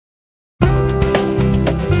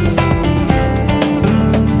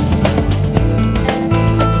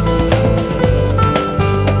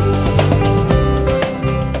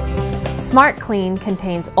Smart Clean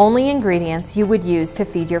contains only ingredients you would use to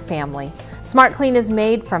feed your family. Smart Clean is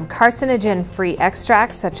made from carcinogen-free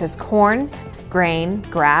extracts such as corn, grain,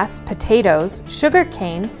 grass, potatoes, sugar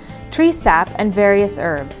cane, tree sap, and various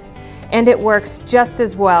herbs. And it works just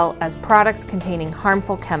as well as products containing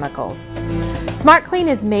harmful chemicals. Smart Clean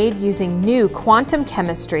is made using new quantum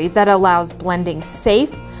chemistry that allows blending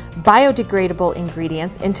safe, biodegradable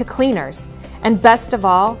ingredients into cleaners. And best of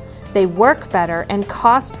all, they work better and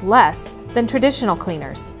cost less than traditional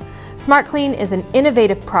cleaners. Smart Clean is an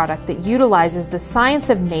innovative product that utilizes the science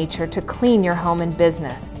of nature to clean your home and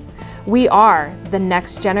business. We are the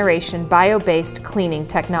next generation bio-based cleaning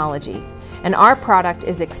technology, and our product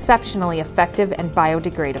is exceptionally effective and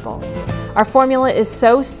biodegradable. Our formula is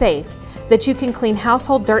so safe that you can clean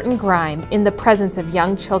household dirt and grime in the presence of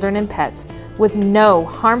young children and pets with no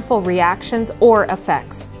harmful reactions or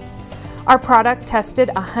effects. Our product tested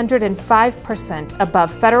 105%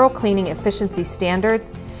 above federal cleaning efficiency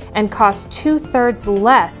standards and costs 2/3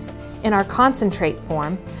 less in our concentrate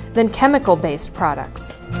form than chemical-based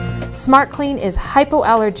products. Smart Clean is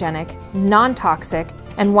hypoallergenic, non-toxic,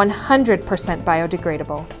 and 100%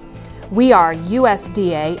 biodegradable. We are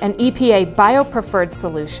USDA and EPA bio-preferred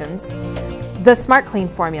solutions. The Smart Clean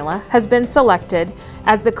formula has been selected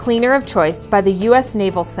as the cleaner of choice by the U.S.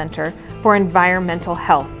 Naval Center for Environmental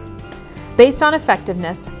Health, based on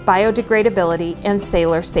effectiveness, biodegradability, and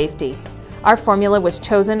sailor safety. Our formula was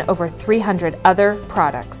chosen over 300 other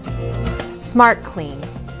products. Smart Clean,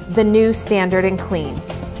 the new standard in clean,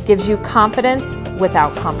 gives you confidence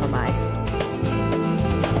without compromise.